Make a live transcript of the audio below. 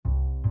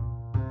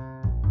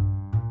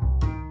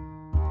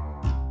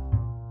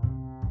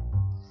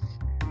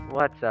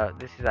What's up?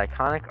 This is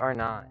Iconic or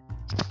Not.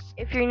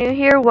 If you're new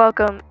here,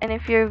 welcome, and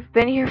if you've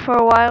been here for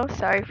a while,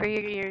 sorry for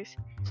your ears.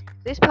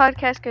 This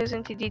podcast goes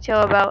into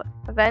detail about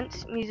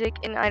events, music,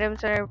 and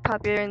items that are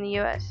popular in the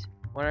US.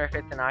 Wonder if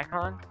it's an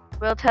icon?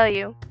 We'll tell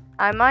you.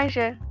 I'm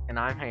Maisha, And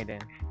I'm Hayden.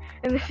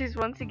 and this is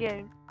once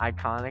again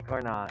Iconic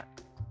or Not.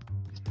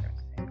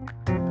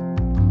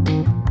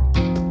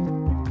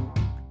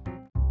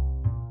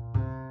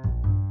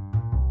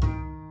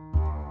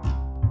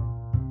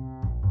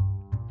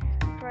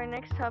 For our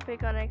next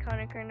topic on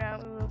Iconic or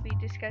Not, we will be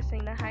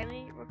discussing the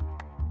highly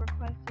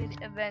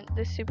requested event,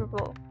 the Super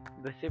Bowl.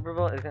 The Super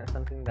Bowl isn't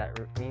something that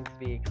needs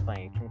to be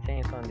explained, considering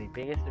it's one of the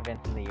biggest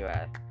events in the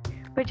US.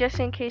 But just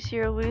in case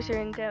you're a loser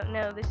and don't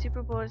know, the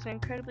Super Bowl is an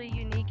incredibly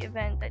unique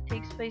event that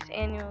takes place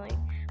annually.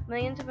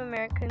 Millions of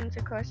Americans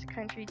across the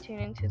country tune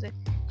into the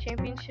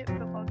championship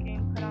football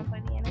game put on by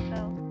the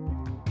NFL.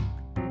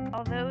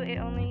 Although it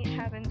only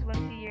happens once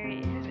a year,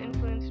 it has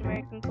influenced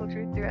American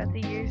culture throughout the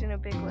years in a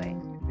big way.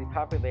 The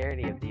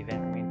popularity of the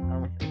event remains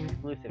almost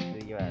exclusive to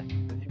the US.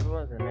 The Super Bowl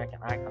is an American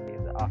icon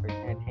because it offers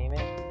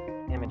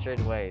entertainment in matured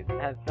ways. It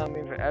has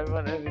something for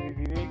everyone and it is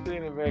uniquely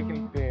an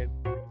American experience.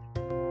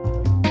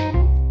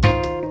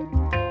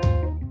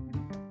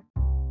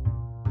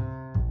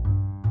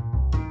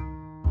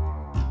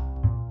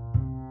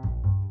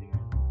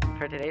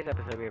 For today's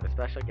episode, we have a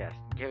special guest.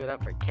 Give it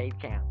up for Cade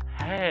Camp.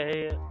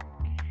 Hey!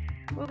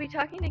 We'll be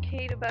talking to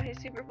Cade about his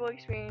Super Bowl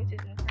experiences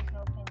and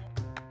personal opinions.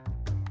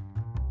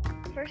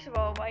 First of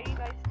all, why do you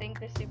guys think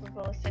the Super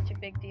Bowl is such a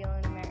big deal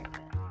in America?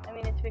 I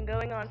mean, it's been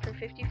going on for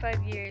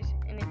 55 years,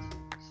 and it's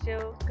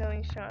still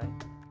going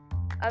strong.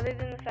 Other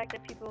than the fact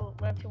that people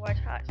love to watch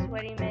hot,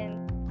 sweaty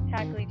men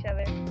tackle each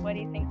other, what do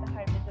you think the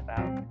hype is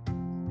about?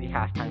 The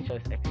halftime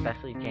shows,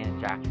 especially Janet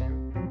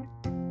Jackson.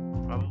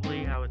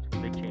 Probably how it's a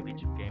big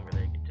championship game where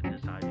they get to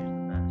decide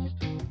who's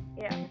the best.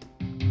 Yeah.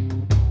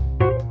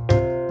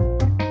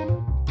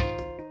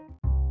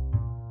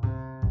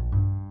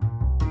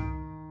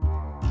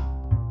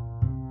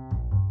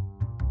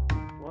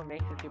 What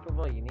makes the Super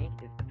Bowl unique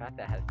is the fact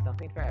that it has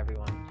something for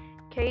everyone.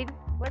 Cade,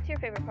 what's your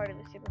favorite part of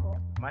the Super Bowl?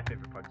 My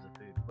favorite part is the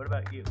food. What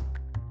about you?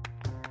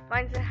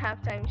 Mine's the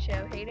halftime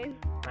show. Hayden?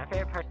 My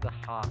favorite part is the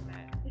hot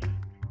mess.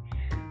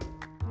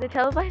 The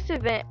televised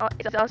event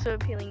is also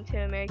appealing to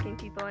American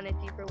people in a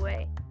deeper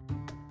way.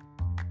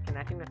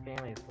 Connecting the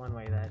family is one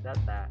way that it does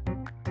that.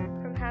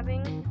 From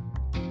having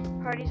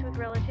parties with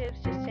relatives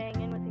to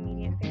staying in with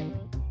immediate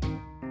family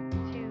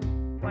to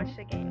watch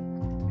the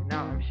game.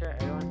 Now, I'm sure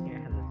everyone here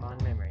has a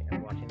fond memory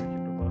of watching the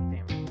Super Bowl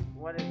with family.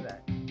 What is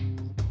that?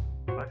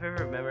 My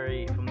favorite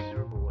memory from the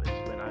Super Bowl is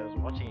when I was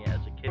watching it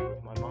as a kid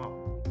with my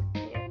mom.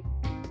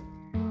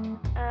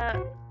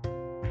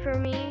 For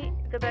me,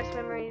 the best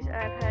memories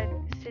I've had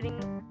sitting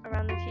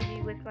around the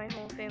TV with my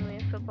whole family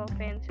of football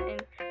fans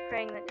and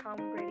praying that Tom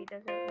Brady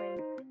doesn't win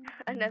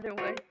another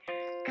one.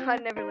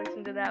 God, never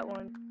listened to that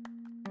one.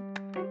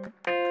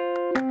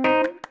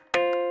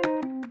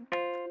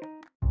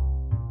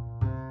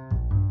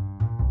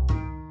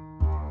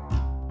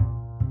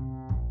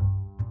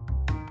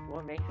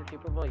 What makes the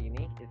Super Bowl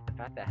unique is the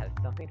fact that it has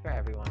something for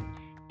everyone.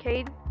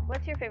 Cade,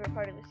 what's your favorite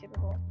part of the Super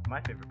Bowl?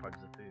 My favorite part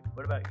is the food.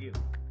 What about you?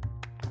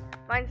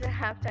 Mine's the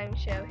halftime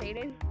show.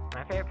 Hayden?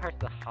 My favorite part is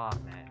the hot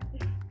mess.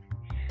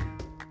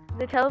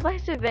 The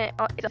televised event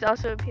is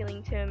also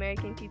appealing to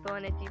American people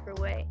in a deeper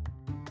way.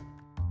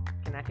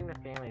 Connecting the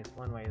family is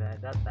one way that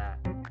it does that.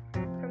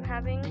 From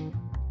having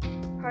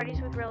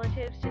parties with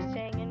relatives to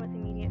staying in with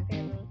immediate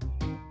family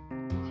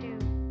to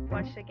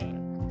watch the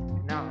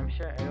game. Now, I'm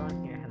sure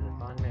everyone here has a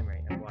fond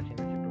memory of watching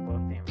the Super Bowl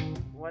with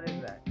family. What is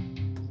that?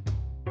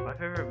 My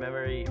favorite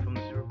memory from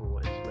the Super Bowl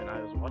is when I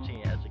was watching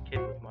it as a kid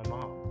with my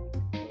mom.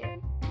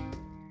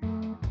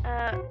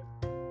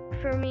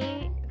 For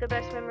me, the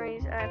best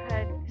memories I've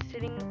had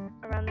sitting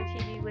around the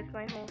TV with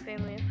my whole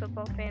family of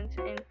football fans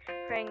and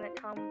praying that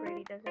Tom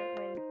Brady doesn't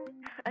win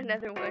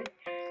another one.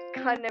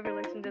 God, never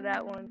listened to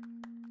that one.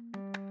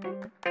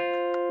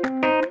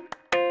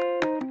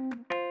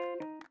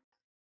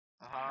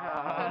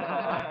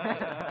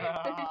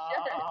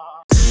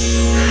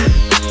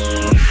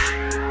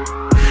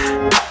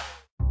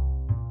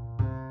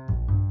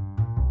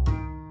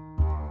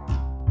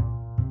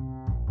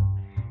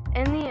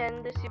 In the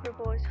end, the Super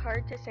Bowl is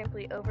hard to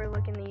simply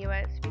overlook in the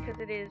US because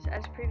it is,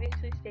 as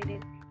previously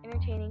stated,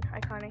 entertaining,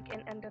 iconic,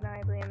 and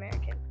undeniably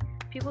American.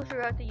 People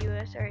throughout the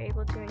US are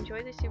able to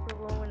enjoy the Super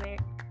Bowl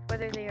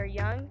whether they are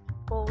young,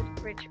 old,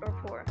 rich, or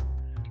poor.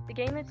 The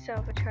game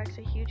itself attracts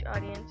a huge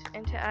audience,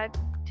 and to add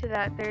to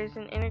that, there is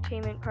an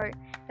entertainment part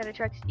that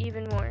attracts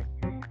even more.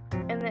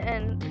 In the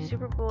end, the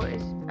Super Bowl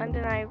is an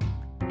undeniably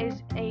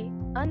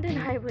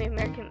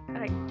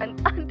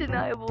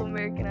undeniable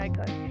American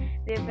icon.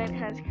 The event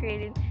has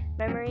created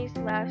memories,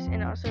 laughs,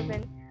 and also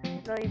been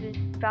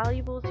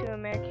valuable to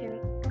American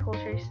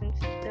culture since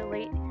the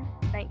late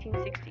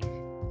 1960s.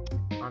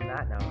 On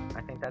that note,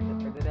 I think that's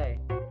it for today.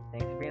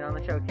 Thanks for being on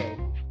the show, Cade.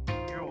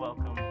 You're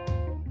welcome.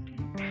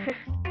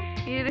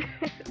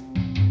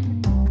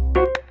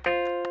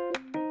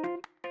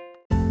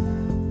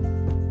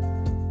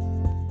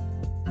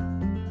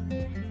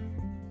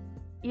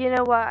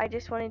 know what? I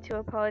just wanted to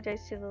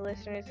apologize to the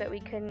listeners that we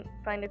couldn't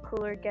find a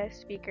cooler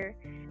guest speaker.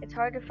 It's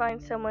hard to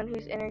find someone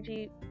whose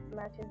energy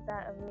matches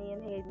that of me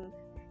and Hayden's,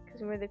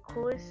 because we're the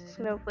coolest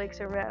snowflakes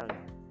around.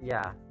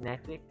 Yeah,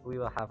 next week we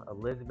will have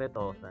Elizabeth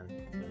Olsen.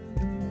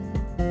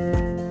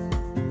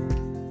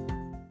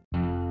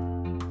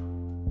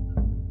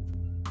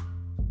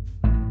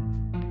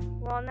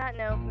 Well, on that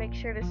note, make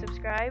sure to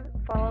subscribe,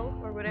 follow,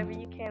 or whatever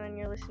you can on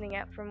your listening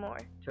app for more.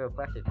 To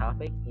request a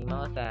topic,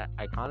 email us at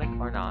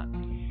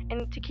iconicornot.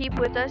 And to keep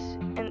with us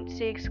and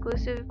see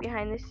exclusive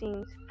behind the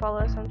scenes, follow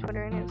us on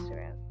Twitter and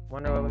Instagram.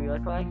 Wonder what we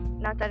look like?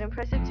 Not that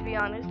impressive, to be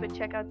honest, but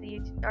check out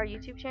our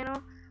YouTube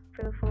channel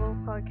for the full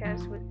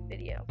podcast with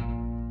video.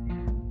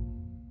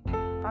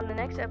 On the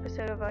next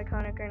episode of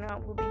Iconic or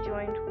Not, we'll be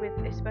joined with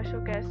a special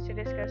guest to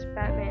discuss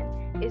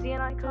Batman. Is he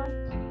an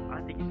icon?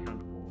 I think he's kind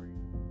of boring.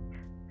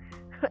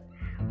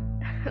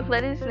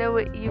 Let us know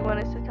what you want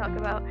us to talk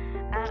about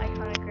at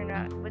Iconic or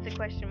Not with a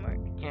question mark.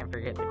 Can't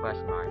forget the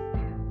question mark.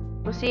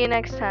 We'll see you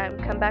next time.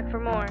 Come back for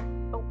more.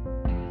 Oh,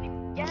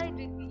 yeah.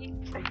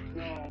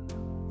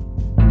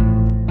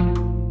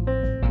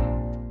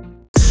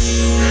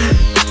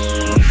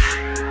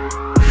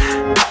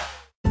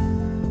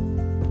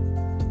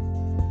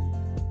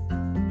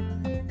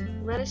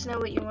 Let us know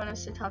what you want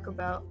us to talk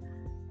about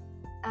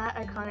at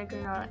Iconic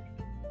or Not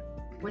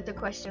with a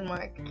question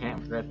mark.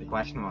 Can't forget the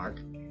question mark.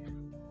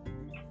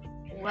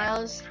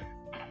 Wells.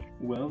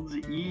 Wells,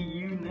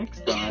 EU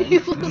next time.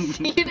 We'll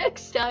see you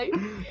next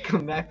time.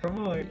 Come back for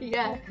more.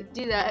 Yeah,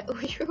 do that.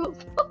 You're a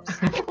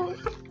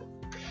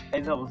Hey,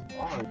 that was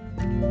hard.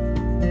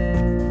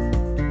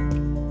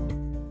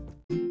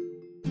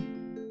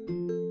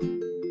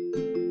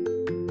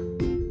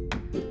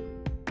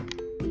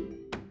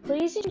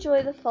 Please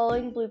enjoy the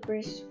following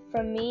bloopers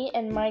from me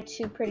and my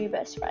two pretty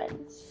best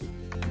friends.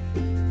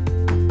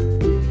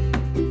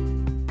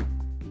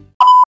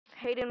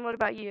 Hayden, what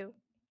about you?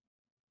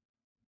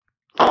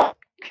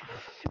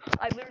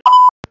 I literally.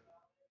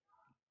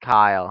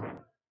 Kyle.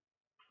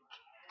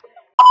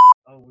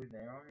 Oh, we're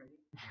there already?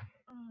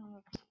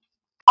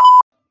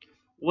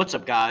 What's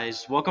up,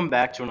 guys? Welcome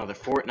back to another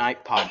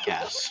Fortnite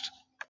podcast.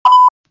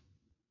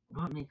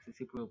 What makes the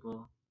Super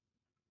Bowl?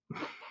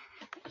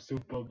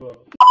 Super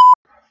Bowl.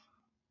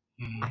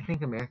 I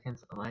think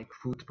Americans like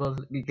football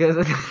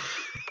because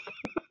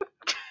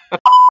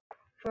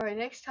For our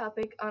next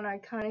topic on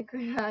Iconic or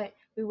Not,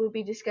 we will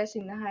be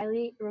discussing the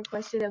highly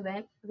requested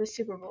event, the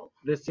Super Bowl.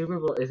 the Super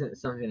Bowl isn't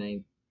something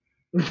I.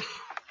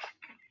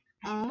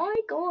 My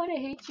God, I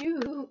hate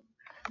you.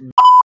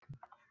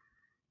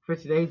 For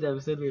today's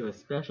episode, we have a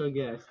special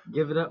guest.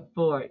 Give it up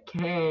for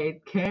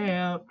Kate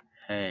Camp.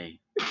 Hey.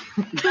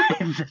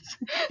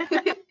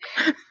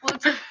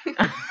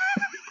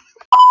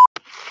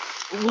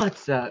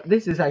 What's up?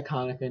 This is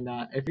Iconic or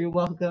Not. If you're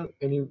welcome,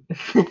 you're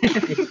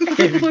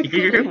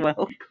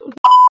welcome.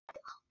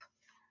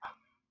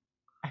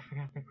 I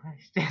forgot the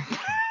question.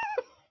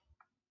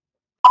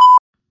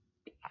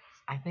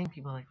 I think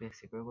people like the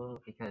Super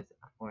Bowl because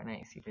a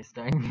Fortnite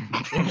superstar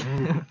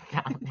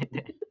founded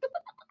it.